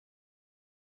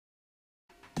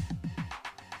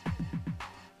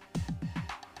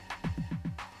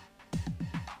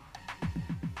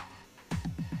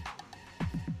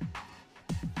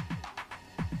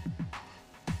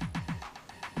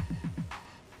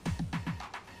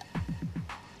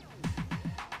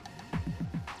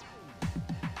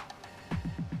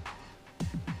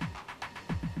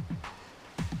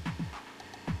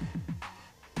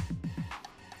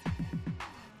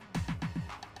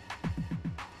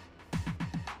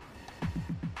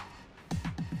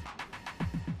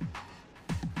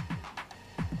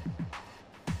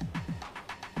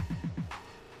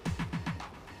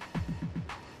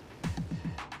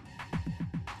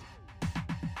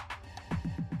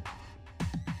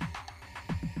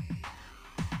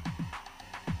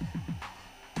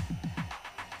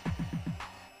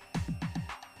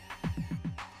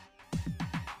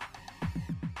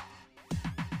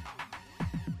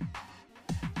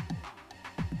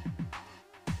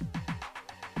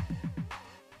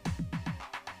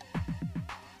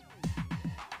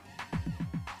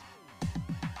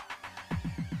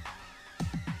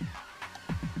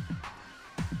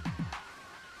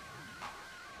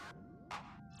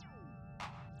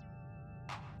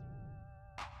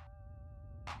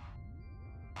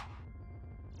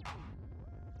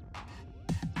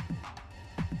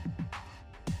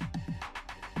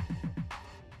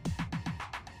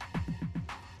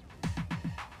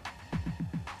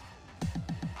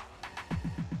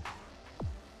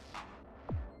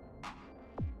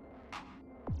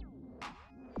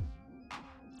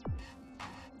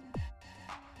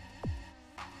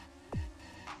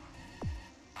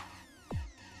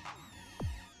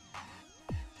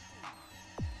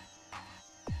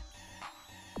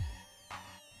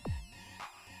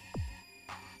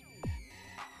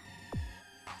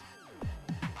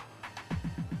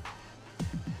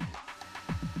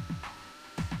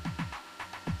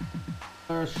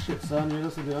Shit, son, you're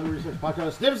listening to the Unresearched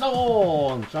podcast. Stim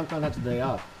Zone! Shankan has a day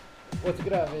off. What's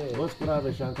grave? What's grave,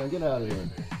 Shankan? Get out of here.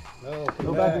 No,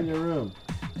 Go back in your room.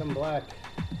 Come black.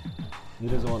 He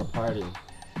doesn't want to party.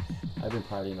 I've been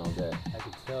partying all day. I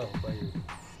can tell by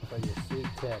your sweet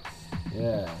text.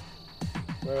 Yeah.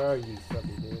 Where are you,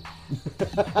 subby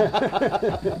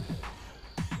bitch?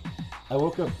 I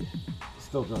woke up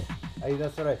still drunk.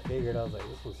 That's what I figured. I was like,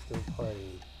 this was still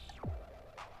partying.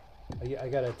 I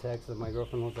got a text and my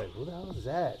girlfriend was like, who the hell is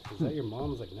that? Is that your mom? I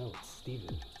was like, no, it's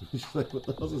Steven. She's like, what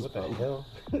the hell is this? What the hell?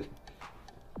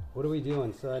 What are we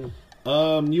doing, son?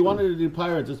 You wanted to do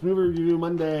Pirates. It's movie review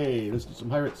Monday. Let's do some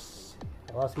Pirates.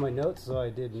 I lost my notes, so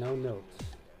I did no notes.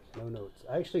 No notes.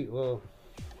 Actually, well,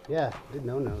 yeah, did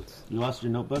no notes. You lost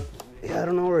your notebook? Yeah, I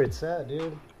don't know where it's at,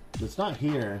 dude. It's not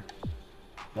here.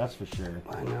 That's for sure.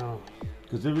 I know.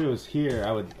 Because if it was here,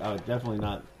 I would definitely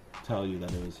not tell you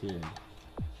that it was here.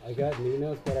 I got new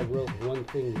notes, but I wrote one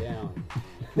thing down.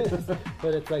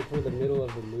 But it's like for the middle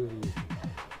of the movie.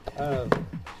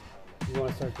 You want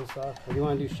to start this off? Or do you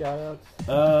want to do shout-outs?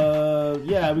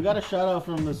 Yeah, we got a shout-out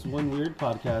from this one weird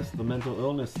podcast, the Mental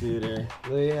Illness Theater.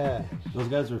 Oh, yeah. Those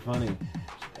guys were funny.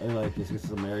 And like, it's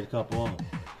a married couple.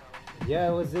 Yeah,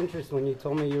 it was interesting when you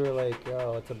told me you were like,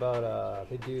 oh, it's about,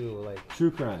 they do like... True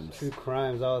crimes. True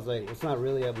crimes. I was like, it's not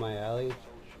really up my alley.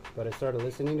 But I started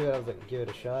listening to it. I was like, give it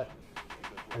a shot.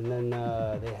 And then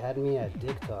they had me at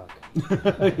Dick Talk. Yeah,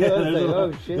 I was like,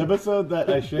 oh shit. The episode that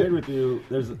I shared with you,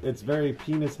 it's very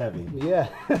penis heavy. Yeah,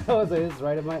 I was like, this is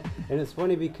right in my... And it's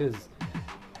funny because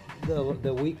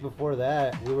the week before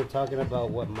that, we were talking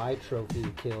about what my trophy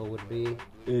kill would be.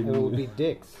 And it would be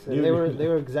dicks. And they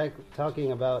were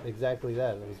talking about exactly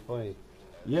that. It was funny.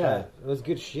 Yeah. It was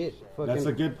good shit. That's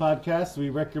a good podcast.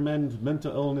 We recommend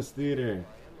Mental Illness Theater.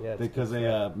 Yeah, because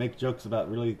they make jokes about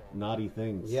really naughty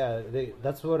things. Yeah,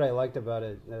 that's what I liked about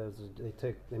it.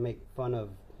 They make fun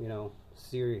of,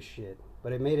 serious shit,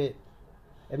 but it made it,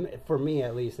 for me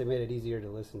at least, they made it easier to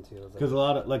listen to. Because a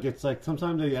lot of it's like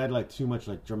sometimes they add like too much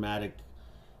like dramatic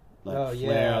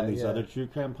flair on these other true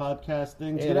crime podcast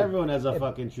things. And everyone has a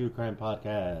fucking true crime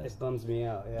podcast. It bums me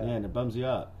out. Yeah, and it bums you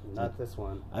out. Not this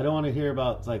one. I don't want to hear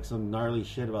about like some gnarly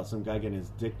shit about some guy getting his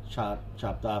dick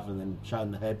chopped off and then shot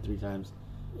in the head 3 times.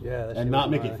 Yeah, and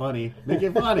not make it funny. Make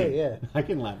it funny. Yeah, I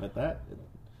can laugh at that.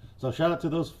 So shout out to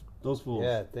those fools.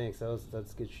 Yeah, thanks.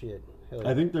 That's good shit. Hell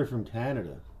I think they're from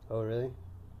Canada. Oh really?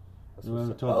 Is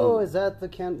that the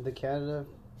Canada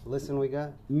listen we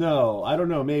got? No, I don't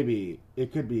know. Maybe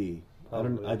it could be.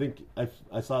 Probably. I think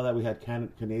I saw that we had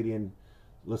Canadian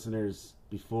listeners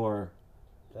before.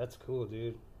 That's cool,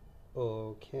 dude.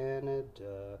 Oh,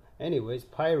 Canada. Anyways,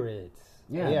 Pirates.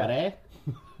 Yeah. Buddy.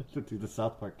 To the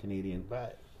South Park Canadian.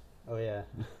 But, oh yeah.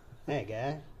 Hey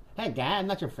guy. Hey guy, I'm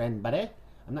not your friend, buddy.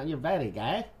 I'm not your buddy,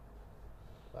 guy.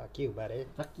 Fuck you, buddy.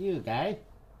 Fuck you, guy.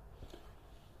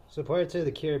 So Pirates of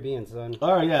the Caribbean, son.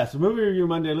 All right, yeah. So movie review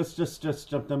Monday. Let's just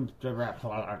jump them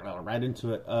right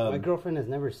into it. My girlfriend has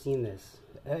never seen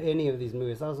any of these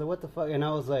movies. I was like, what the fuck? And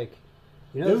I was like,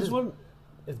 it was one.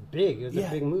 It's big. It was a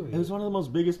big movie. It was one of the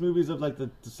most biggest movies of like the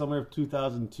summer of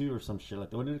 2002 or some shit like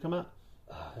that. When did it come out?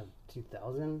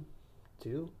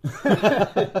 2002.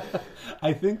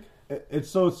 I think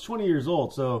it's 20 years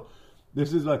old. So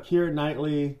this is Keira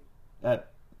Knightley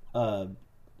at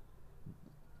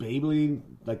Babley.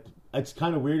 Like, it's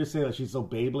kind of weird to say that she's so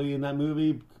Babley in that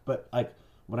movie, but like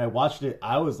when I watched it,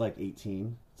 I was like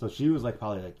 18. So she was like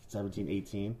probably like 17,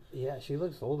 18. Yeah, she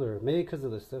looks older. Maybe because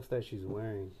of the stuff that she's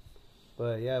wearing.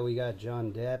 But yeah, we got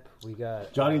John Depp. We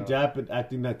got Johnny Depp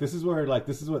acting like this is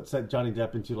what sent Johnny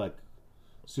Depp into like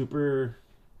super.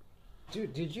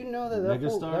 Dude, did you know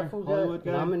that fool got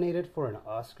nominated for an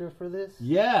Oscar for this?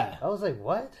 Yeah. I was like,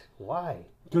 what? Why?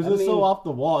 Because it's so off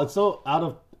the wall. It's so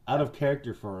out of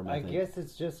character for him. I guess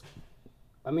it's just.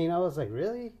 I mean, I was like,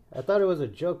 really? I thought it was a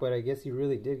joke, but I guess he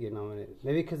really did get nominated.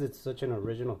 Maybe because it's such an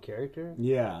original character.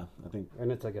 Yeah, I think.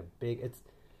 And it's like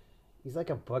he's like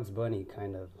a Bugs Bunny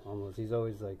kind of almost. He's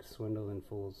always like swindling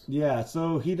fools. Yeah,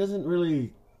 so he doesn't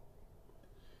really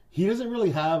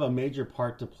have a major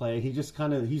part to play. He just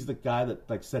he's the guy that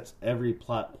like sets every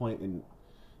plot point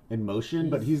in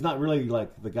motion, but he's not really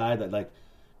like the guy that like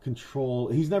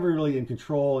he's never really in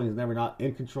control, and he's never not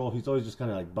in control. He's always just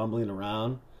kind of like bumbling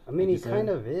around. I mean, he kind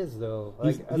of is though.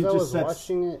 Like as I was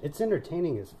watching it, it's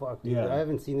entertaining as fuck, dude. Yeah. I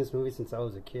haven't seen this movie since I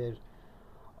was a kid.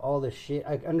 All the shit,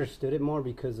 I understood it more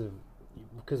because of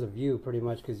you, pretty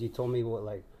much, because you told me what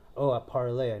a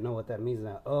parlay, I know what that means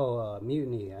now.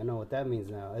 Mutiny, I know what that means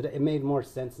now. It made more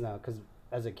sense now, because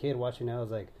as a kid watching it, I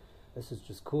was like, this is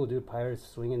just cool, dude. Pirates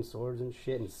swinging swords and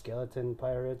shit, and skeleton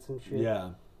pirates and shit. Yeah.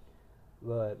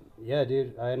 But yeah,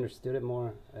 dude, I understood it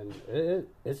more, and it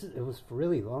was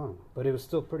really long, but it was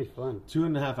still pretty fun.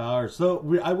 2.5 hours. So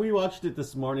I rewatched it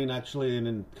this morning actually, and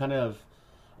then kind of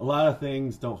a lot of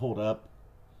things don't hold up.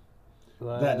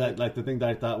 That like the thing that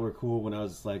I thought were cool when I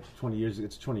was like 20 years ago.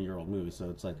 It's a 20-year-old movie, so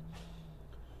it's like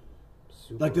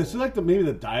super like this. Like maybe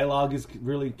the dialogue is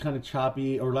really kind of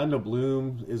choppy. Orlando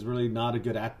Bloom is really not a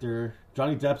good actor.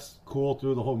 Johnny Depp's cool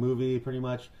through the whole movie, pretty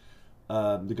much.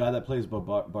 The guy that plays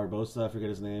Barbosa, I forget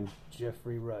his name.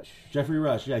 Jeffrey Rush.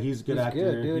 Yeah, he's a good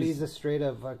actor. Good, dude. He's a straight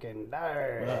up fucking.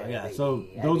 Yeah, so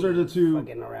those are the two.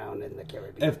 Fucking around in the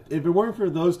Caribbean. If it weren't for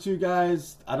those two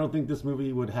guys, I don't think this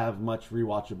movie would have much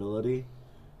rewatchability.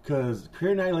 Because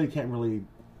Keira Knightley can't really.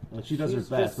 Like, she does her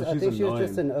best, but she's annoying. She was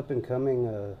just an up and coming.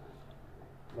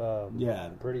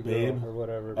 Pretty babe girl or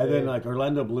whatever. And then like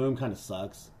Orlando Bloom kind of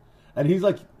sucks, and he's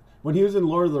like. When he was in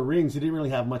Lord of the Rings, he didn't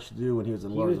really have much to do when he was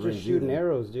in Lord of the Rings. He was just shooting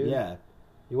arrows, dude. Yeah.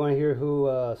 You want to hear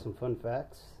some fun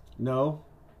facts? No.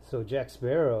 So Jack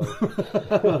Sparrow.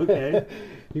 Okay.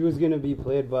 He was going to be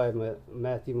played by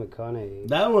Matthew McConaughey.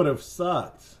 That would have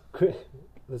sucked.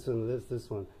 Listen to this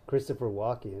one. Christopher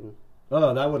Walken.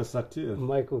 Oh, that would have sucked too.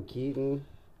 Michael Keaton.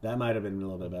 That might have been a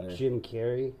little bit better. Jim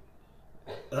Carrey.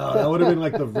 Oh, that would have been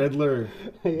like the Riddler,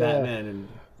 Batman, and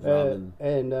Robin.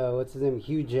 And what's his name?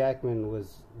 Hugh Jackman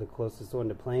was the closest one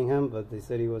to playing him, but they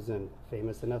said he wasn't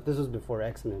famous enough. This was before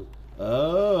X-Men.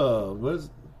 Oh, was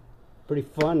pretty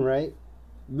fun, right?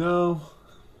 No.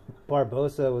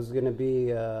 Barbosa was going to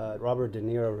be Robert De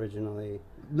Niro originally.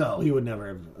 No, he would never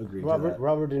have agreed to that.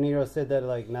 Robert De Niro said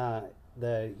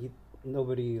that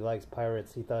nobody likes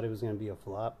pirates. He thought it was going to be a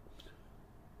flop.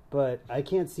 But I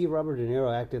can't see Robert De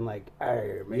Niro acting like,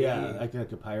 "Arr, matey." Yeah, acting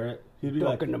like a pirate. He'd be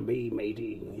talking to me,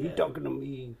 matey. Yeah. You talking to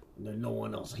me? There's no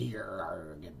one else here.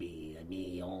 Arr,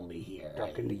 me only here.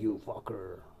 Talking to you,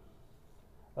 fucker.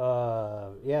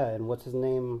 Yeah, and what's his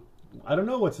name? I don't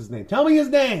know what's his name. Tell me his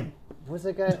name. What's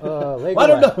that guy? Legolas. I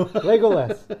don't know.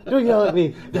 Legolas. Don't yell at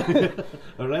me.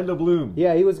 Orlando Bloom.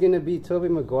 Yeah, he was going to be Tobey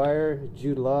Maguire,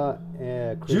 Jude Law,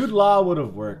 Jude Law would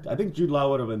have worked. I think Jude Law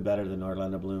would have been better than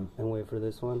Orlando Bloom. And wait for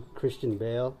this one. Christian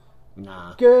Bale.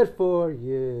 Nah. Good for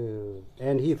you.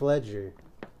 And Heath Ledger.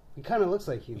 He kind of looks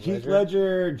like Heath Ledger. Heath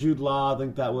Ledger, Jude Law, I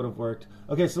think that would have worked.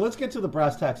 Okay, so let's get to the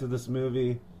brass tacks of this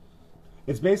movie.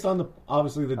 It's based on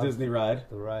obviously the Disney ride.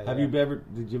 The ride. Did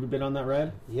you ever been on that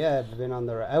ride? Yeah, I've been on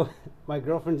the ride. My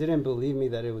girlfriend didn't believe me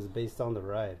that it was based on the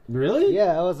ride. Really?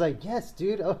 Yeah, I was like, yes,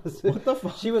 dude. What the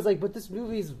fuck? She was like, but this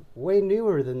movie's way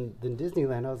newer than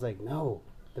Disneyland. I was like, no,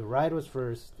 the ride was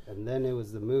first, and then it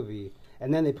was the movie,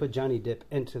 and then they put Johnny Depp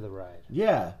into the ride.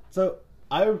 Yeah. So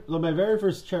my very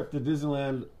first trip to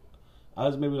Disneyland, I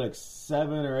was maybe like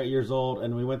 7 or 8 years old,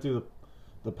 and we went through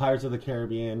the Pirates of the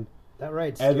Caribbean. That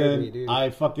ride scared me, dude. I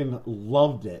fucking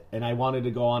loved it, and I wanted to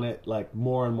go on it like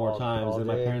more and more times. And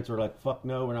my parents were like, "Fuck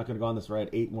no, we're not going to go on this ride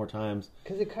 8 more times."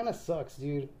 Because it kind of sucks,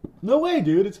 dude. No way,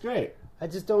 dude. It's great. I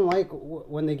just don't like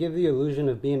when they give the illusion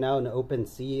of being out in the open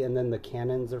sea, and then the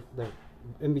cannons are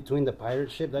in between the pirate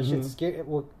ship. That shit's scary.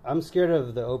 Well, I'm scared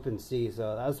of the open sea,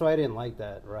 so that's why I didn't like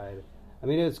that ride. I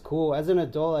mean, it was cool. As an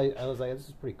adult, I was like, "This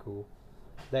is pretty cool."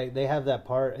 They have that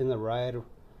part in the ride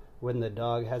when the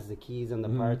dog has the keys and the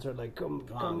pirates are like, come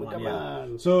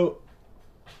on. So,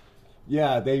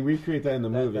 yeah, they recreate that in the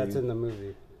movie. That's in the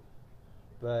movie.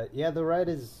 But, yeah, the ride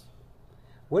is...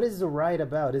 What is the ride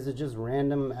about? Is it just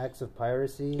random acts of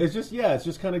piracy? It's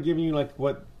just kind of giving you, like,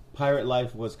 what pirate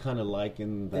life was kind of like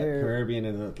in the Caribbean.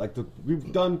 And,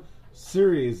 we've done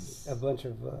series... A bunch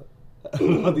of...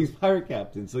 of these pirate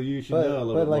captains, so you should know a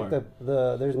little bit more. But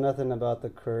like there's nothing about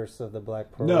the curse of the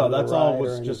Black Pearl. No, that's all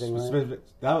was just specific.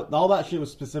 All that shit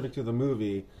was specific to the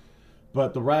movie,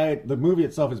 but the movie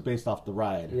itself is based off the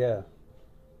ride. Yeah,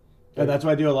 and that's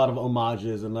why I do a lot of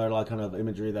homages and a lot of kind of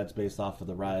imagery that's based off of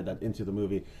the ride into the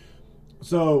movie.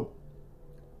 So,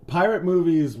 pirate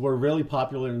movies were really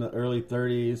popular in the early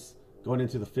 30s, going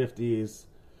into the 50s,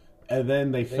 and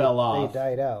then they fell off. They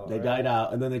died out. They died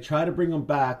out, and then they tried to bring them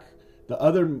back.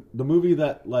 The movie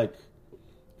that like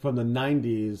from the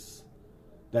 90s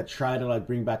that tried to like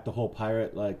bring back the whole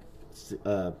pirate like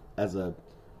as a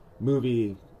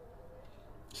movie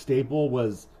staple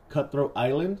was Cutthroat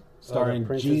Island, starring the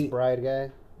Princess Bride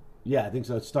guy. Yeah, I think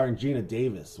so. Starring Gina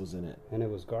Davis was in it, and it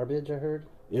was garbage. I heard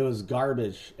it was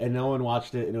garbage, and no one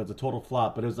watched it, and it was a total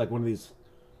flop. But it was like one of these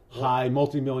high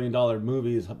multi-million-dollar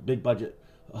movies, big budget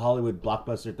Hollywood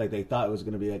blockbuster. Like they thought it was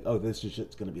going to be like, oh, this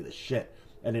shit's going to be the shit,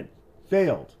 and it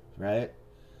failed, right?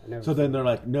 So then they're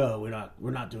like, no,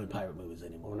 we're not doing pirate movies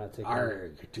anymore. We're not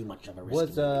taking too much of a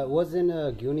risk.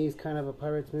 Wasn't Goonies kind of a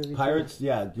pirates movie? Pirates, too?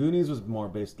 Yeah. Goonies was more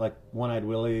based like One-Eyed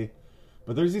Willie,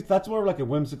 But that's more like a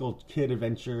whimsical kid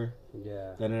adventure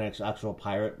than an actual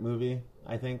pirate movie,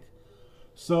 I think.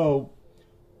 So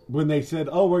when they said,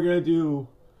 "Oh, we're gonna do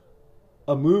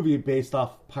a movie based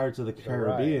off Pirates of the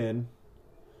Caribbean,"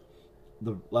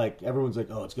 everyone's like,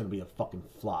 "Oh, it's gonna be a fucking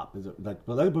flop." Is it like,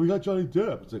 but we got Johnny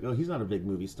Depp. It's like, oh, he's not a big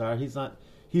movie star. He's not.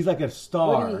 He's like a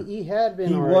star. Well, he had been.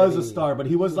 He was a star, but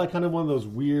he was like kind of one of those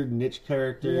weird niche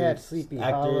characters. He had Sleepy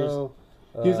Hollow.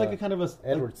 He was like a kind of a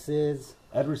Edward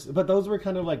Scissorhands. But those were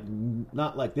kind of like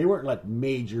not like they weren't like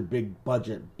major big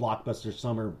budget blockbuster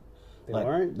summer. They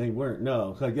weren't. They weren't.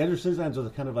 No, like Edward Scissorhands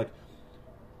was kind of like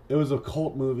it was a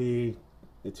cult movie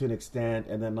to an extent,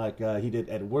 and then like he did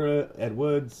Ed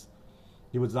Woods.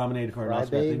 He was nominated for an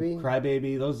Oscar.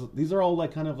 Crybaby. These are all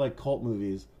like kind of like cult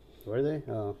movies. Were they?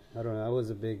 Oh, I don't know. I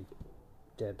was a big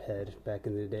Depp head back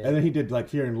in the day. And then he did like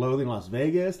Fear and Loathing in Las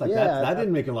Vegas. Like that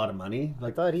didn't make a lot of money.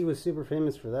 Like, I thought he was super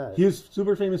famous for that. He was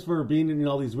super famous for being in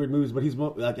all these weird movies, but he's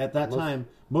like at that time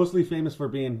mostly famous for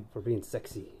being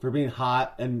sexy, for being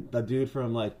hot, and the dude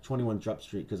from like 21 Jump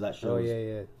Street because that show. Oh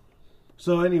yeah.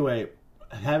 So anyway,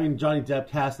 having Johnny Depp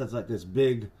cast as like this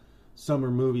big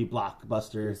summer movie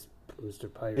blockbuster.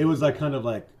 Mr. Pirate. It was like kind of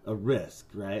like a risk,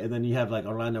 right? And then you have like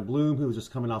Orlando Bloom, who was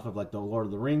just coming off of like the Lord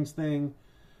of the Rings thing.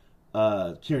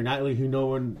 Keira Knightley, who no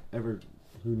one ever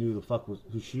who knew the fuck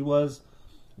who she was.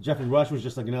 Jeffrey Rush was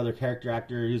just like another character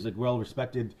actor. He was like well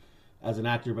respected as an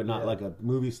actor, but not like a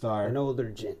movie star. An older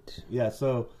gent. Yeah,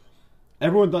 so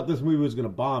everyone thought this movie was gonna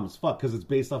bomb as fuck because it's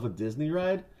based off a Disney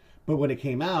ride. But when it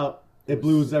came out, it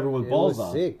blew everyone's balls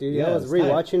off. Sick, dude. Yeah, I was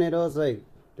rewatching it. I was like,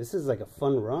 this is like a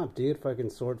fun romp, dude. Fucking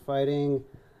sword fighting.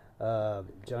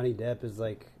 Johnny Depp is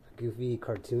like a goofy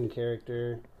cartoon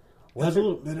character. It has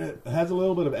a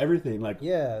little bit of everything. Like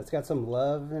it's got some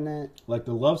love in it. Like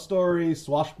the love story,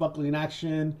 swashbuckling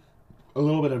action, a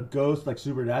little bit of ghost, like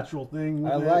supernatural thing.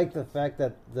 I like the fact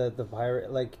that the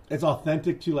pirate it's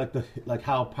authentic to like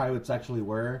how pirates actually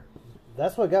were.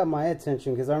 That's what got my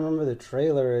attention because I remember the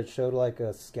trailer. It showed like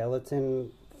a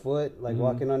skeleton foot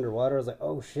walking underwater. I was like,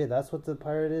 oh shit, that's what the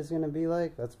pirate is gonna be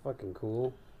like. That's fucking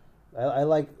cool. I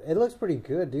like it. Looks pretty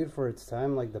good, dude, for its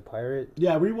time. Like the pirate.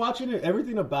 Yeah, rewatching it,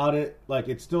 everything about it, like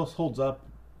it still holds up,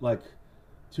 like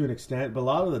to an extent. But a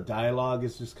lot of the dialogue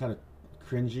is just kind of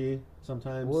cringy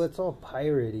sometimes. Well, it's all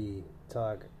piratey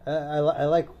talk. I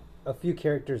like a few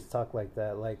characters talk like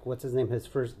that. Like what's his name?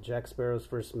 Jack Sparrow's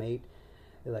first mate.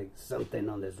 Like something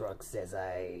on this rock says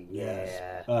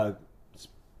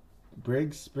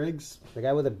Briggs, the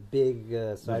guy with a big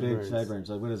sideburns. Big sideburns.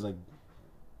 Like what is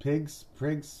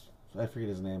Prigs? I forget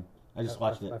his name. I just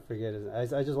watched it. I forget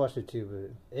his. I just watched it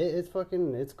too, but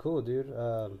it's cool, dude.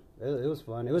 It was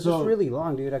fun. It was just really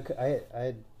long, dude.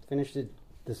 I finished it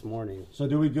this morning. So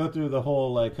do we go through the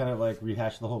whole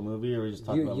rehash the whole movie, or we just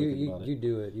talk about it? You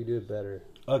do it. You do it better.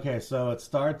 Okay, so it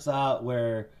starts out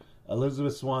where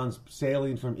Elizabeth Swan's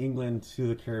sailing from England to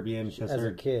the Caribbean as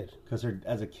a kid. Because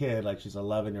as a kid, like she's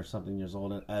 11 or something years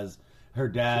old, and as her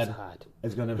dad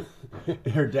is gonna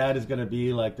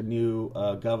be like the new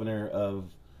governor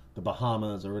of the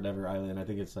Bahamas or whatever island. I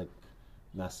think it's like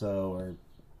Nassau or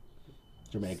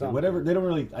Jamaica, whatever. They don't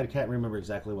really. I can't remember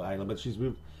exactly what island, but she's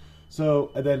moved.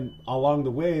 So and then along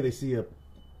the way, they see a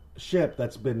ship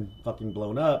that's been fucking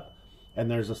blown up,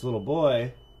 and there's this little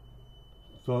boy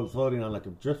floating on like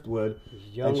a driftwood,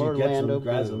 and she gets him,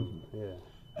 grabs him,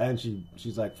 and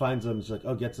she's like finds him. She's like,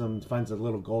 oh, gets him, finds a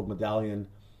little gold medallion.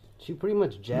 She pretty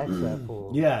much jacks that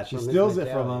fool. Yeah, she steals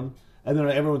it from him, and then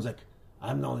everyone's like,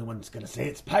 I'm the only one that's gonna say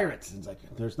it's pirates. And it's like,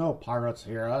 there's no pirates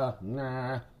here.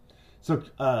 Nah. So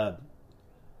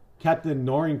Captain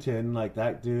Norrington, like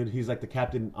that dude, he's like the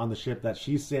captain on the ship that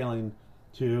she's sailing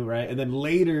to, right? And then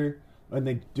later, when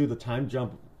they do the time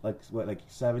jump, like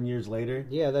 7 years later.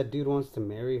 Yeah, that dude wants to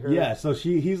marry her. Yeah, so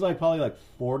he's like probably like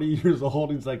 40 years old.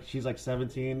 And she's like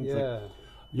 17. It's like,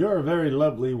 you're a very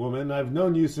lovely woman. I've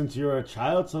known you since you were a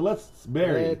child, so let's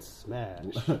marry. Let's smash.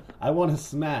 I want to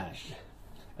smash.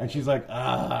 And she's like,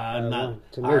 I'm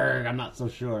not so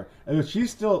sure. And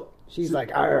she's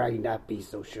like, I not be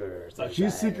so sure.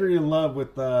 She's secretly in love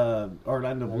with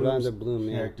Orlando Bloom's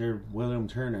character, William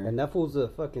Turner. And that fool's a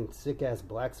fucking sick-ass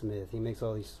blacksmith. He makes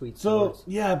all these sweet swords.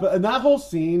 Yeah, but in that whole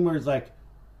scene where it's like,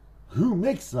 who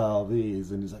makes all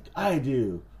these? And he's like, I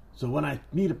do. So when I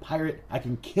meet a pirate, I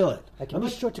can kill it. I can be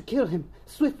sure to kill him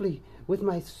swiftly with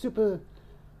my super...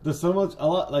 There's so much, a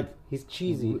lot, like... He's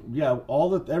cheesy. Yeah,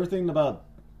 everything about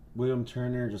William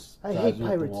Turner just... I hate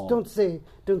pirates. Don't say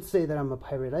that I'm a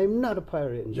pirate. I am not a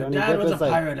pirate. And Your dad was a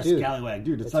pirate, a scallywag.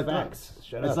 Dude, it's like... Facts.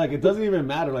 Shut up. It's like, it doesn't even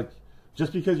matter, like...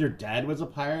 Just because your dad was a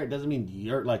pirate doesn't mean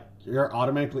you're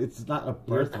automatically... It's not a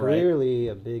birthright. You're clearly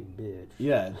a big bitch.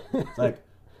 Yeah. It's like...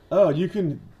 oh, you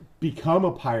can become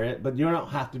a pirate, but you don't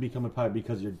have to become a pirate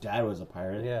because your dad was a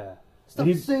pirate. Yeah. Stop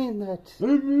saying that.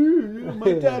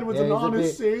 My dad was an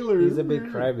honest sailor. He's a big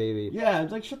crybaby. Yeah,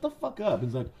 it's like, shut the fuck up.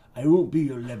 He's like, I won't be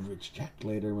your leverage, Jack,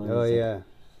 later. Oh, yeah. Like,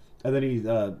 and then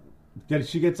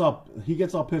he gets all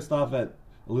pissed off at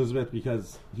Elizabeth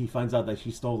because he finds out that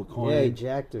she stole the coin. Yeah, he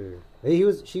jacked her.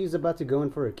 She's about to go in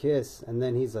for a kiss, and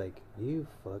then he's like, "You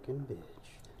fucking bitch,"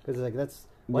 because like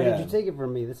why did you take it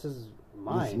from me? This is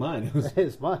mine. It's mine.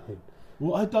 It's mine.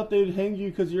 Well, I thought they'd hang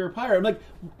you because you're a pirate. I'm like,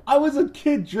 I was a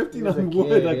kid drifting on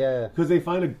wood, because they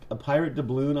find a pirate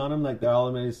doubloon on him. Like they're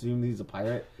all going to assume he's a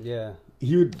pirate. Yeah,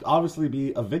 he would obviously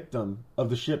be a victim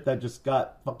of the ship that just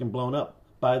got fucking blown up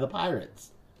by the pirates.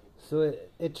 So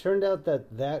it turned out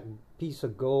that piece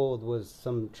of gold was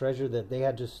some treasure that they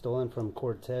had just stolen from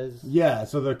Cortez. Yeah,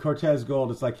 so the Cortez gold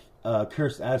is like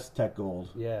cursed Aztec gold.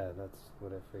 Yeah, that's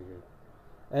what I figured.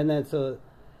 And then so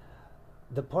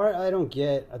the part I don't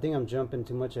get, I think I'm jumping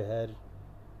too much ahead.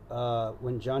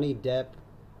 When Johnny Depp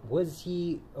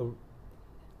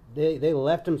they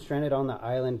left him stranded on the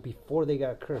island before they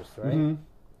got cursed, right? Mm-hmm.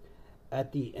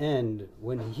 At the end,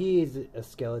 when he's a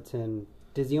skeleton,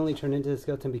 does he only turn into a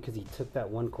skeleton because he took that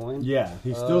one coin? Yeah,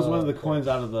 he steals one of the coins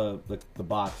out of the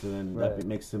box, and then that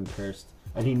makes him cursed.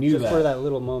 And he knew just for that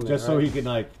little moment, just so he can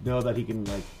know that he can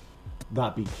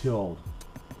not be killed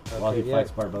while he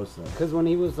fights Barbossa. Because when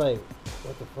he was like,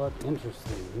 "What the fuck?"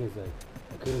 Interesting. And he's like,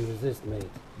 "I couldn't resist, mate."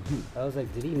 I was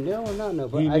like, "Did he know or not know?"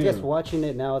 But I guess watching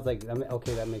it now, it's like,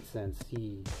 okay, that makes sense.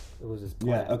 It was his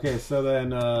plan. Yeah. Okay. So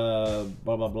then, blah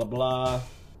blah blah blah.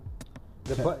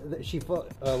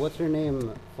 What's her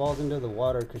name? Falls into the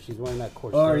water because she's wearing that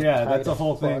corset. Oh yeah, that's the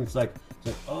whole thing. It's like,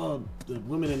 oh, the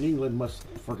women in England must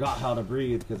forgot how to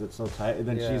breathe because it's so tight. And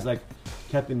then she's like,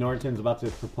 Captain Norton's about to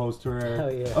propose to her.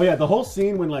 Oh yeah, the whole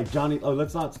scene when like Johnny. Oh,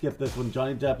 let's not skip this. When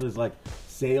Johnny Depp is like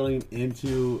sailing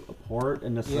into a port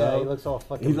in the snow. Yeah, he looks all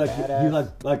fucking badass.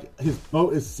 He's like his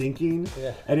boat is sinking,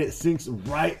 and it sinks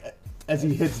right as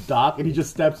he hits dock, and he just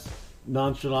steps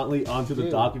nonchalantly onto the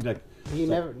dock and like,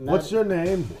 what's your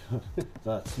name?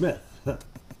 Smith.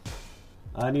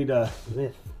 I need a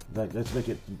Smith. Let's make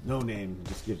it no name.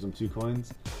 Just gives him 2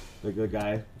 coins. The good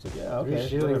guy. It's like, yeah, okay.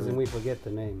 3 shillings and we forget the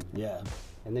name. Yeah.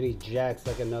 And then he jacks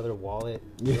like another wallet.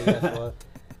 Yeah.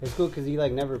 It's cool because he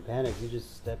like never panics. He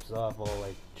just steps off all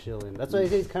like chilling. That's why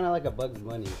he's kind of like a Bugs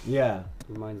Bunny. Yeah.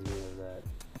 Reminds me of that.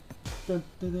 Is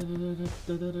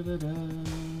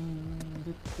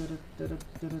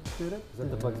that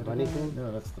the Bugs Bunny thing?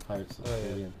 No, that's the Pirates of the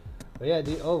Caribbean. But yeah,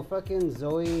 dude. Oh, fucking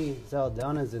Zoe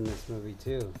Saldana's in this movie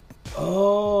too.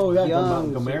 Oh, yeah,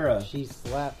 Gomera. She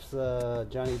slaps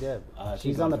Johnny Depp.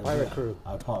 She's on the pirate crew.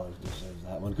 I probably deserve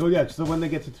that one. Cool, yeah. So when they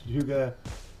get to Tortuga,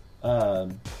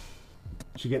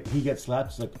 he gets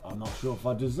slapped. She's like, I'm not sure if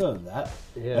I deserve that.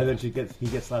 Yeah. And then he gets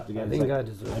slapped again. I think I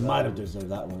deserve. I might have deserved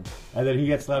that one. And then he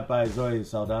gets slapped by Zoe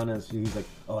Saldana. And he's like,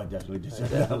 oh, I definitely deserve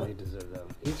that one. Deserve that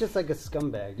one. He's just like a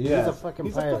scumbag. Dude. Yeah. He's a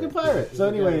fucking pirate. So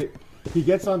anyway, he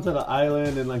gets onto the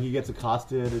island and like he gets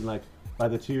accosted and like by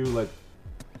the 2 like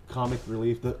comic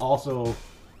relief that also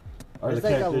are there's the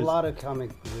characters. There's like a lot of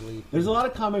comic relief. There's a lot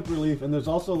of comic relief, and there's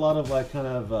also a lot of like kind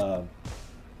of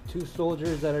 2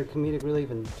 soldiers that are comedic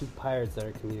relief and 2 pirates that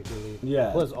are comedic relief.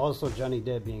 Yeah. Plus also Johnny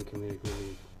Depp being comedic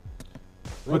relief.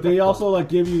 But they also like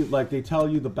give you like they tell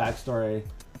you the backstory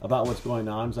about what's going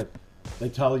on. It's like they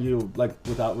tell you like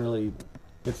without really,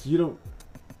 you don't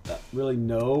really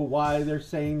know why they're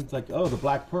saying it's like, oh, the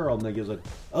Black Pearl, and they give like,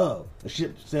 oh, a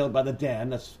ship sailed by the Dan.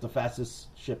 That's the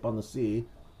fastest ship on the sea.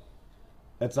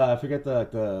 It's I forget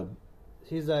the.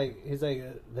 He's like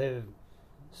the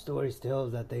story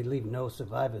tells that they leave no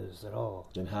survivors at all.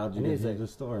 And how do you get the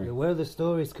story? Where the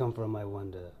stories come from, I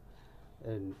wonder.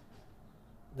 And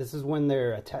this is when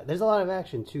they're attacked. There's a lot of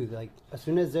action too. Like as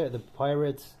soon as the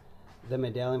pirates. The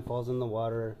medallion falls in the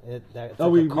water. A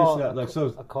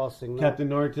call signal. Captain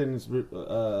Norton's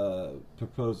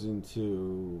proposing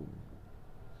to.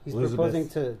 He's proposing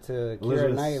to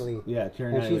Keira Knightley. Yeah,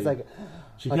 Keira Knightley. And she's like,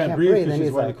 she can't breathe because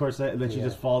she's wearing the corset, and then she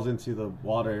just falls into the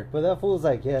water. But that fool's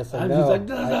like, yes, I know. And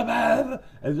she's like,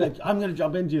 and like, I'm gonna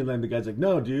jump into you. And then the guy's like,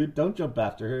 no, dude, don't jump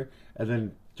after her. And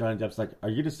then Johnny Depp's like, are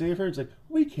you to save her? It's like,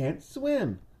 we can't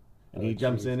swim. And he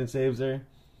jumps in and saves her.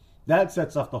 That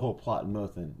sets off the whole plot in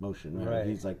motion, right?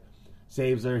 He's like,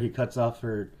 saves her, he cuts off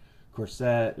her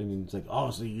corset, and he's like, oh,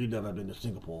 so you've never been to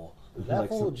Singapore. That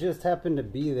fool just happened to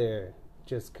be there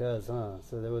just cause, huh?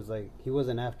 So there was like, he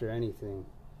wasn't after anything.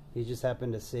 He just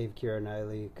happened to save Keira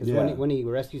Knightley. Because when he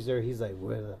rescues her, he's like,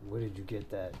 where did you get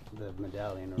the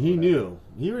medallion? Or he whatever. knew.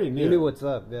 He already knew. He knew what's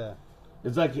up, yeah.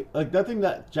 It's like nothing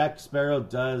that Jack Sparrow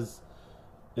does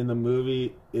in the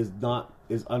movie is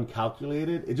is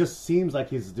uncalculated. It just seems like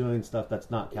he's doing stuff that's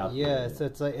not calculated. Yeah, so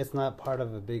it's like it's not part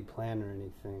of a big plan or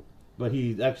anything. But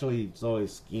he actually is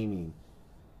always scheming.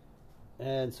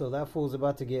 And so that fool's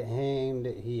about to get hanged.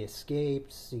 He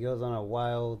escapes. He goes on a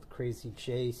wild, crazy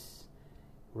chase.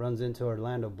 Runs into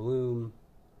Orlando Bloom.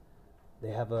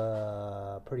 They have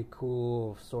a pretty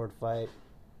cool sword fight.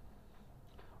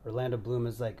 Orlando Bloom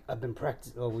is like, I've been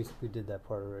practicing. Oh, we did that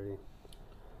part already.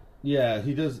 Yeah,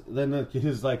 he does. Then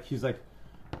he's like,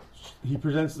 he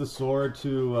presents the sword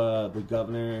to the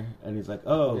governor, and he's like,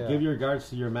 "Oh, yeah. Give your regards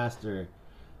to your master."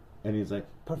 And he's like,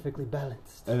 perfectly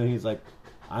balanced. And then he's like,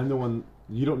 "I'm the one.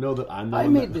 You don't know that I'm the one." I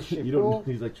made this shit. You don't.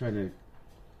 He's like trying to.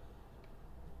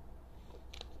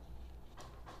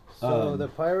 So the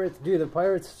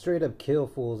pirates straight up kill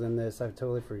fools in this. I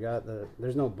totally forgot that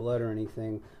there's no blood or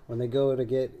anything. When they go to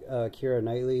get Keira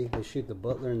Knightley, they shoot the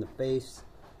butler in the face.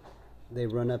 They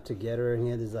run up to get her, and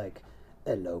he's like,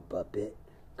 "Hello, puppet.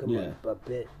 Come on,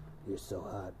 puppet. You're so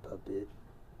hot, puppet."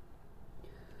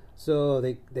 So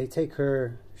they take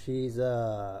her. She's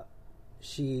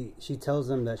she tells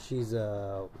them that she's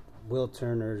Will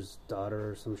Turner's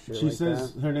daughter or some shit. She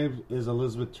says her name is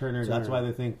Elizabeth Turner. That's why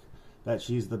they think that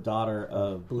she's the daughter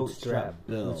of Bootstrap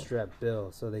Bill. Bootstrap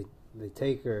Bill. So they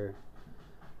take her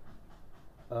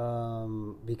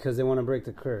because they want to break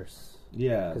the curse.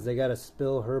 Yeah. Because they got to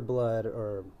spill her blood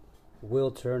or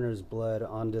Will Turner's blood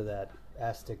onto that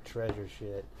Aztec treasure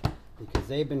shit. Because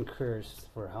they've been cursed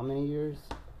for how many years?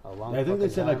 A long I think they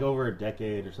said time? like over a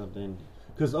decade or something.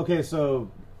 Because, okay,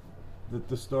 so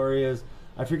the story is...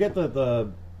 I forget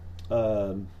the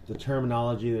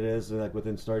terminology that is like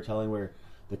within storytelling where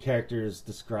the characters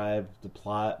describe the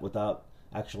plot without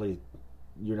actually...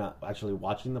 You're not actually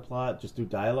watching the plot, just through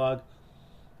dialogue.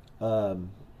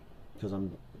 Because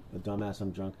I'm a dumbass,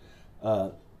 I'm drunk.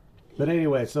 But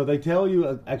anyway, so they tell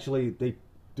you, actually, they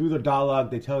through the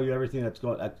dialogue, they tell you everything that's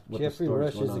going on. Jeffrey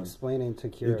Rush is explaining to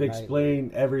Keira They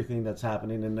explain everything that's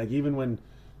happening. And like even when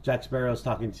Jack Sparrow's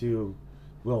talking to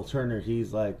Will Turner,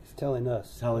 he's like... He's telling the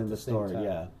story,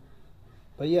 yeah.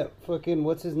 But yeah, fucking,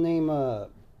 what's his name?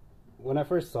 When I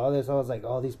first saw this, I was like,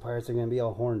 oh, these pirates are going to be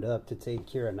all horned up to take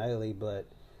Keira Knightley. But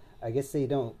I guess they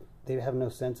don't... They have no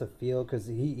sense of feel because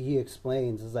he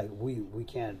explains, it's like, we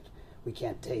can't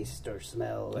taste or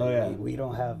smell. We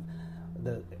don't have...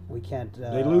 we can't...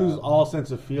 they lose all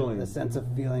sense of feeling. The sense of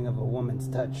feeling of a woman's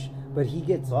touch. But he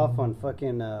gets off on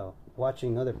fucking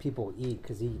watching other people eat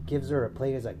because he gives her a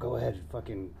plate. He's like, go ahead,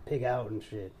 fucking pig out and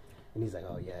shit. And he's like,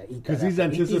 oh yeah, eat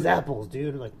these apples,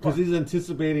 dude. Like, because he's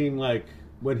anticipating like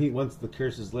once the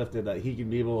curse is lifted that he can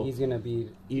be able. He's gonna be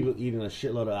eating a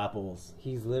shitload of apples.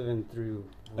 He's living through.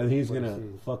 And he's gonna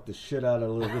fuck the shit out of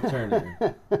Elizabeth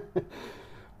Turner.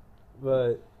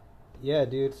 But yeah,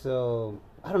 dude. So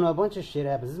I don't know. A bunch of shit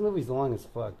happens. This movie's long as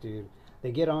fuck, dude.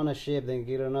 They get on a ship. They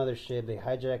get on another ship. They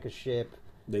hijack a ship.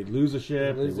 They lose a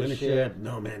ship. They win a ship.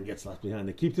 No man gets left behind.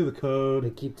 They keep to the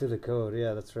code.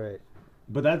 Yeah, that's right.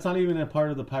 But that's not even a part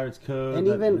of the Pirates Code. And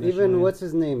even what's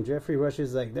his name? Jeffrey Rush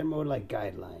is like, they're more like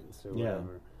guidelines or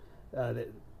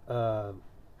whatever.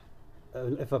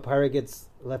 If a pirate gets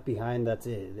left behind, that's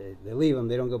it. They leave him.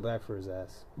 They don't go back for his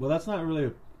ass. Well, that's not really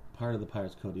a part of the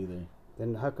Pirates Code either.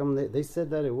 Then how come they said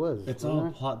that it was? It's all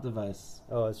a plot device.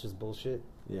 Oh, it's just bullshit?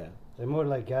 Yeah. They're more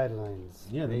like guidelines.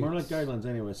 Yeah, they're more like guidelines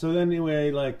anyway. So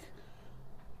anyway, like,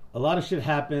 a lot of shit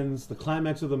happens. The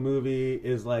climax of the movie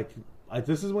is like...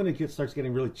 this is when it starts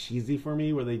getting really cheesy for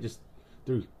me, where they just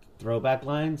do throwback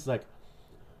lines. Like,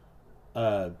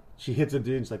 she hits a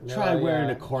dude and she's like, try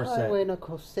wearing a corset. Try wearing a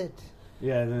corset.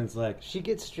 Yeah, and then it's like... She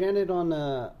gets stranded on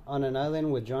an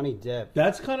island with Johnny Depp.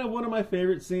 That's kind of one of my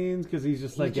favorite scenes, because he's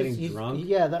just like getting drunk.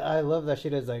 Yeah, I love that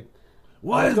shit. It's like...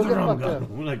 Why is the rum gone?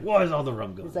 I'm like, why is all the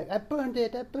rum gone? He's like, I burned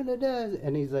it.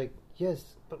 And he's like, yes,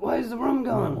 but why is the rum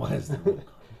gone? Why is the rum gone?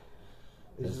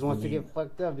 He just wants to get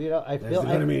fucked up, dude. There's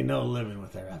going to be no living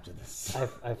with her after this.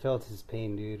 I felt his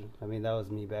pain, dude. I mean, that was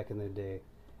me back in the day.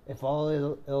 If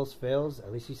all else fails,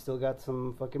 at least you still got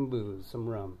some fucking booze, some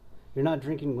rum. You're not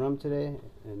drinking rum today?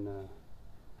 And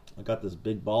I got this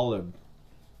big baller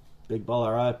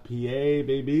IPA,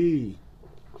 baby.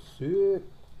 Sick.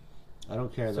 I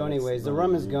don't care. So anyways, the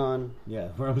rum is gone. Yeah,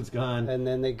 rum is gone. And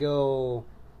then they go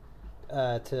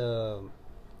to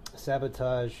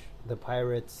sabotage the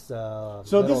pirates' so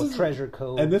this is treasure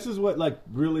code. And this is what, like,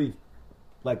 really...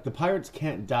 Like, the pirates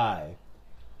can't die.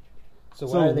 So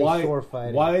why are they sword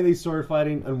fighting? Why are they sword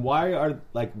fighting? And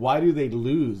why do they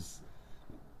lose?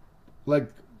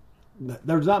 Like,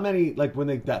 there's not many... Like,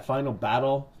 when that final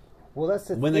battle... Well, that's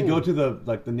the when thing. They go to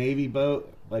the Navy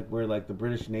boat, like, where, like, the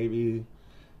British Navy...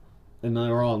 And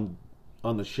they're all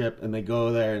on the ship, and they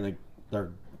go there, and they're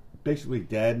basically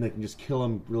dead and they can just kill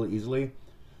him really easily.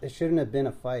 It shouldn't have been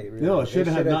a fight. Really. No, it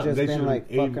shouldn't have not. Just They been should like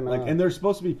fucking like, and they're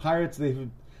supposed to be pirates.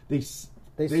 They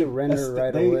surrender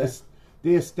right away.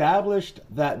 They established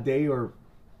that they were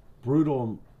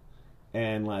brutal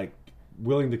and like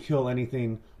willing to kill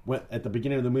anything at the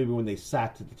beginning of the movie when they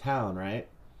sacked the town, right?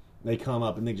 They come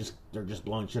up and they're just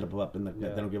blowing shit up and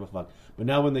they don't give a fuck. But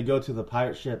now when they go to the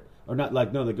pirate ship, or not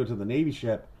like, no, they go to the Navy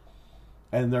ship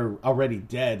and they're already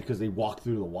dead because they walk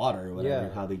through the water or whatever,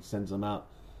 and how they sends them out.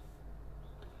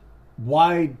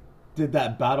 Why did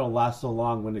that battle last so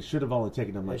long when it should have only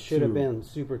taken them like 2? It should have been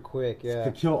super quick,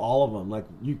 to kill all of them. Like,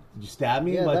 you stab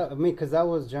me? Yeah, like, because that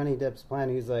was Johnny Depp's plan.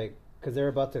 He's like, because they're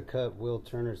about to cut Will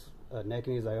Turner's neck,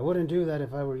 and he's like, I wouldn't do that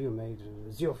if I were you, mate.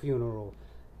 It's your funeral.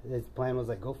 His plan was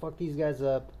like, go fuck these guys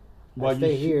up. While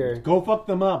stay here. Go fuck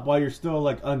them up while you're still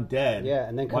like undead. Yeah,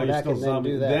 and then come back and then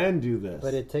do that. Then do this.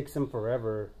 But it takes them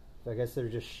forever. I guess they're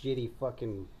just shitty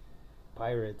fucking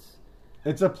pirates.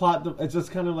 It's a plot. It's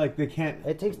just kind of like they can't.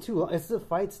 It takes too long. The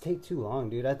fights take too long,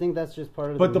 dude. I think that's just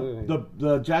part of the movie. But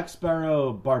the Jack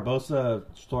Sparrow Barbossa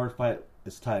sword fight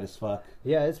is tight as fuck.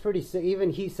 Yeah, it's pretty sick.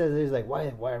 Even he says, he's like,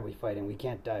 why are we fighting? We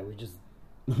can't die. We just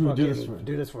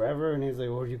do this forever. And he's like,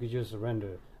 or you could just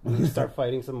surrender and then start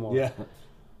fighting some more. Yeah.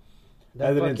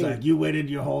 And then it's like, you waited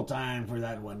your whole time for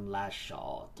that one last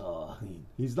shot.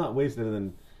 He's not wasted. And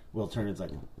then Will Turner's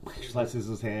like, slices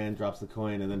his hand, drops the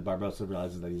coin, and then Barbossa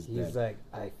realizes that he's dead. He's like,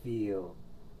 I feel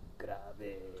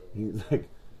grave. He's like,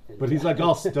 but he's like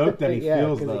all stoked that he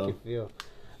feels, though. He can feel.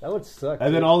 That would suck.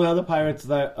 And then all the other pirates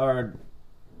that are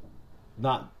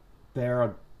not there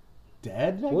are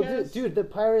dead, I guess? Dude, the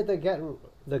pirate that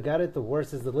got it the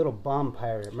worst is the little bomb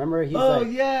pirate. Remember, he's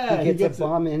he gets a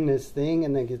bomb in this thing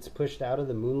and then gets pushed out of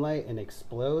the moonlight and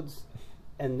explodes.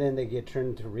 And then they get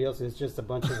turned into real, so it's just a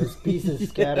bunch of his pieces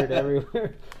scattered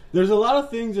everywhere. There's a lot of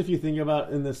things, if you think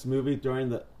about in this movie during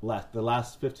the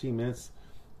last 15 minutes,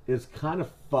 is kind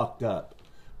of fucked up.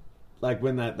 Like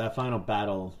when that final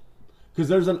battle, because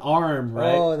there's an arm,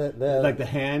 right? Oh, like the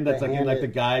hand that's like the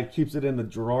guy keeps it in the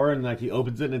drawer and like he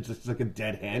opens it and it's just like a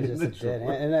dead hand in the drawer. Dead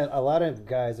hand. And a lot of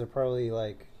guys are probably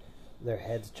like their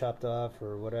heads chopped off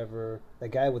or whatever. The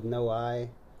guy with no eye.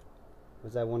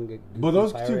 Was that one good? But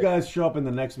those two guys show up in the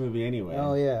next movie anyway.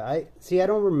 Oh yeah, I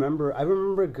don't remember. I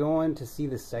remember going to see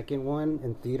the second one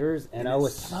in theaters, and I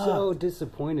was so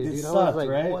disappointed, dude. I was like,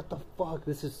 right? What the fuck?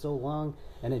 This is so long,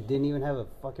 and it didn't even have a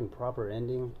fucking proper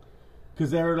ending.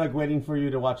 Because they were like waiting for you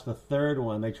to watch the third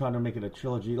one. They tried to make it a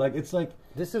trilogy. Like it's like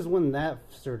this is when that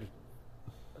sort of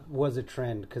was a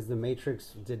trend because the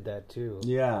Matrix did that too.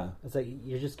 Yeah, it's like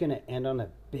you're just gonna end on a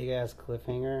big ass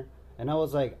cliffhanger, and I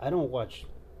was like, I don't watch.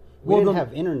 We didn't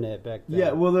have internet back then.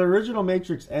 Yeah, well, the original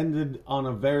Matrix ended on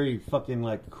a very fucking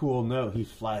like cool note. He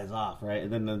flies off, right,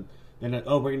 and then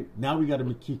now we got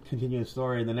to continue the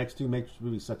story. And the next two Matrix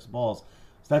movies sucks balls.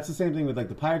 So that's the same thing with like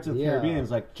the Pirates of the Caribbean.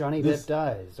 It's like Johnny Depp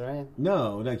dies, right?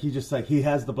 No, like he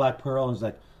has the Black Pearl and he's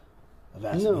like,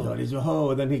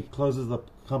 and then he closes the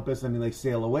compass and then they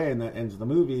sail away and that ends the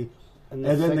movie. And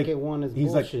the second one is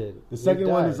bullshit. Like, the second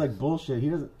one is like bullshit. He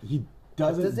doesn't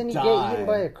he die. Get eaten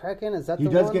by a kraken? Is that he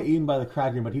does get eaten by the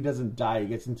kraken, but he doesn't die. He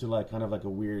gets into like kind of like a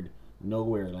weird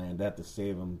nowhere land. They have to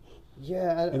save him.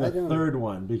 Yeah, and the third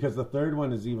one, because the third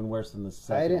one is even worse than the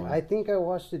second one. I think I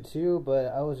watched it too, but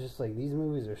I was just like, these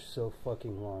movies are so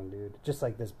fucking long, dude. Just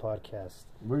like this podcast.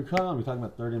 We're talking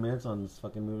about 30 minutes on this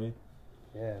fucking movie.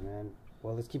 Yeah, man.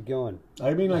 Well, let's keep going.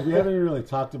 I mean, like we haven't even really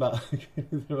talked about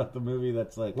the movie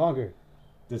that's like longer,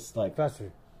 just like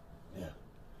faster. Yeah.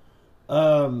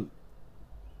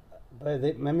 But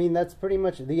I mean, that's pretty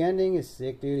much the ending. Is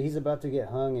sick, dude. He's about to get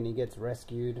hung and he gets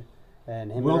rescued.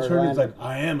 And him Will Turner's like,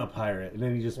 I am a pirate, and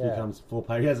then he just becomes full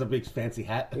pirate. He has a big fancy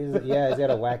hat. He's got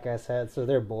a whack ass hat. So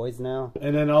they're boys now.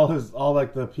 And then all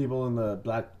like the people in the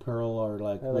Black Pearl are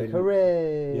like,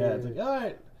 hooray! Yeah, it's like, all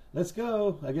right, let's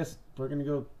go. I guess we're gonna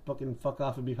go fuck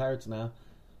off and be pirates now.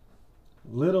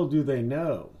 Little do they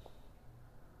know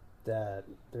that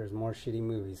there's more shitty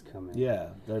movies coming. Yeah,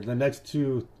 the next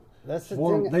two. That's the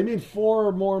thing. They made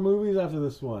 4 more movies after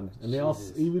this one, and they all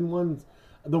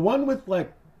the one with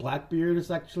like Blackbeard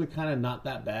is actually kind of not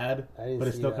that bad, but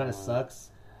it still kind of sucks.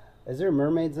 Is there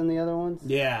mermaids in the other ones?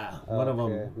 Yeah, one of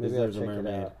them. Maybe there's a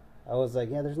mermaid. I was like,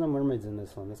 yeah, there's no mermaids in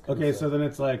this one. Okay, so then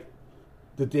it's like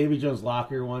the Davy Jones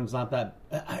Locker one's not that.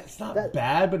 It's not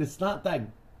bad, but it's not that.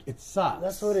 It sucks.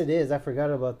 That's what it is. I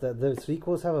forgot about that. The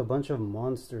sequels have a bunch of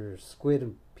monsters,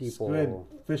 squid people,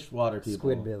 fish water people,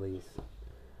 squid billies.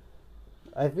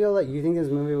 I feel like you think this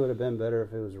movie would have been better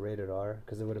if it was rated R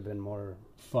because it would have been more.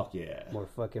 Fuck yeah. More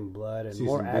fucking blood and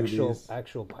more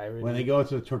actual pirating. When they go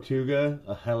to Tortuga,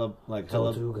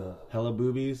 hella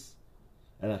boobies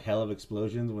and a hell of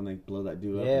explosions when they blow that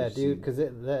dude up. Yeah, dude, because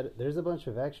there's a bunch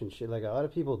of action shit. Like a lot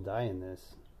of people die in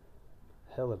this.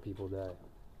 Hella people die.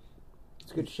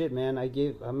 It's good shit, man. I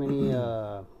gave how many?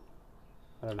 I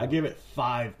don't know. I gave it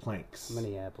 5 planks. How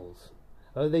many apples?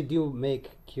 Oh, they do make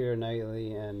Keira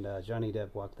Knightley and Johnny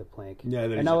Depp walk the plank. Yeah,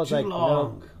 and I was like,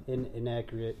 long. No,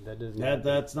 inaccurate. That doesn't.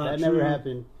 That's not that true. Never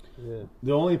happened. Yeah.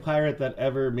 The only pirate that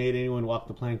ever made anyone walk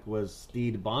the plank was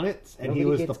Stede Bonnet, and Nobody he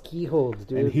was gets keyholes,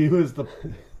 dude. And he was the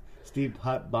Stede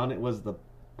Bonnet was the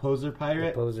poser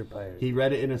pirate. The poser pirate. He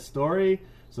read it in a story,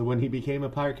 so when he became a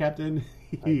pirate captain,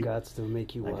 I got to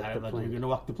make you walk the plank. You're gonna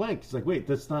walk the plank. He's like, wait,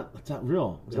 that's not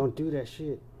real. Don't do that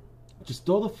shit. Just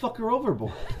throw the fucker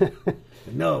overboard.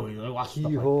 No, you watch the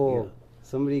keyhole. Yeah.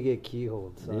 Somebody get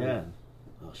keyholed. Son. Yeah.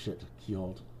 Oh shit,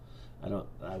 keyholed.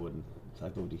 I wouldn't.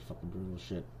 That would be fucking brutal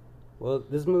shit. Well,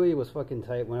 this movie was fucking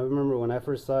tight. When I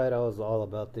first saw it, I was all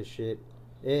about this shit.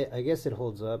 I guess it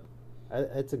holds up.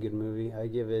 It's a good movie. I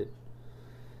give it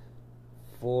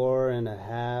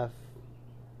 4.5.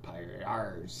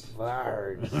 Pirates.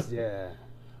 Yeah.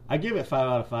 I give it 5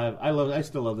 out of 5. I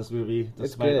still love this movie.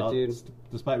 It's good, dude.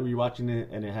 Despite rewatching it,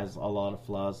 and it has a lot of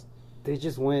flaws. They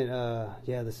just went,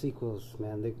 the sequels,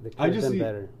 man. They could have been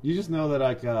better. You just know that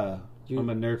I'm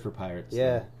a nerd for pirates.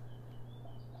 Yeah. So.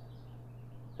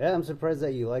 Yeah, I'm surprised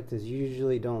that you like this. You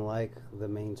usually don't like the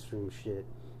mainstream shit.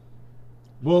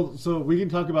 Well, so we can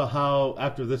talk about how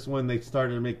after this one they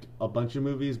started to make a bunch of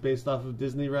movies based off of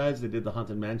Disney rides. They did the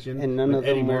Haunted Mansion, and none of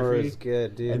them were as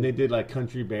good, dude. And they did like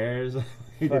Country Bears.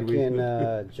 Fucking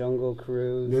Jungle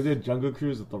Cruise. They did Jungle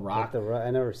Cruise with The Rock.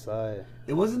 I never saw it.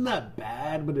 It wasn't that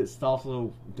bad, but it's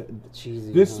also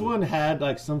cheesy. This one had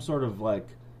like some sort of like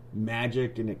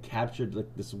magic, and it captured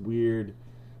like this weird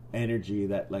energy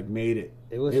that like made it.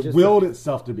 It willed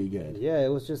itself to be good. Yeah, it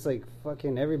was just like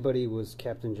fucking everybody was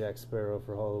Captain Jack Sparrow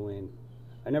for Halloween.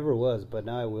 I never was, but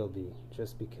now I will be,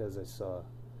 just because I saw.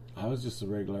 I was just a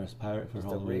regular ass pirate for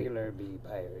Halloween. Just a regular bee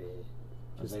pirate.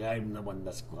 I was like, I'm the one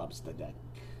that scrubs the deck.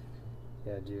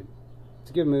 Yeah, dude.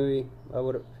 It's a good movie.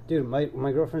 Dude,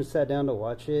 my girlfriend sat down to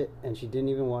watch it, and she didn't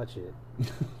even watch it.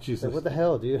 She's like, what the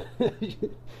hell, dude?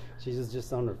 She's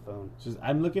just on her phone.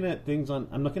 I'm looking at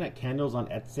candles on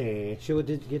Etsy. She would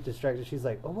get distracted. She's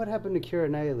like, oh, what happened to Keira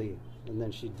Knightley? And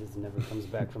then she just never comes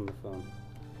back from the phone.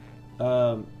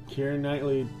 Keira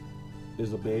Knightley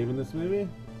is a babe in this movie.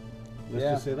 Let's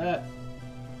just say that.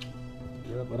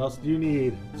 Yep. What else do you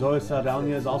need? Zoe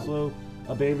Saldana is also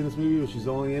a babe in this movie, but she's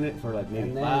only in it for like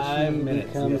maybe 5 minutes.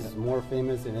 She becomes more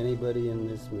famous than anybody in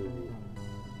this movie.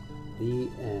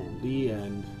 The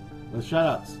end. Let's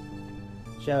shout-outs.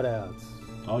 Shout-outs.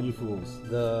 All you fools.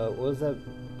 What was that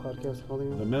podcast called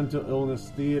again? The Mental Illness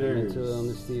Theaters. Mental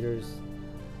Illness Theaters.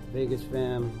 Vegas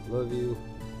fam, love you.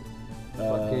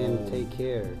 Fucking take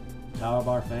care. Tower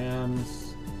Bar fams.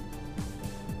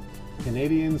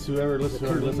 Canadians, whoever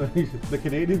listening, the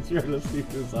Canadians who are listening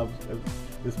to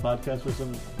this podcast for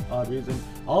some odd reason.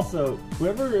 Also,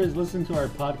 whoever is listening to our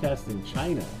podcast in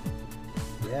China.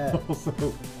 Yeah.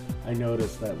 Also, I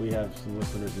noticed that we have some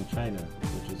listeners in China,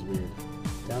 which is weird.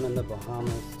 Down in the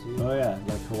Bahamas too. Oh yeah,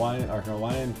 like our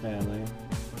Hawaiian family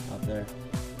out there.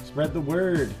 Spread the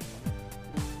word.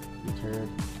 You turd.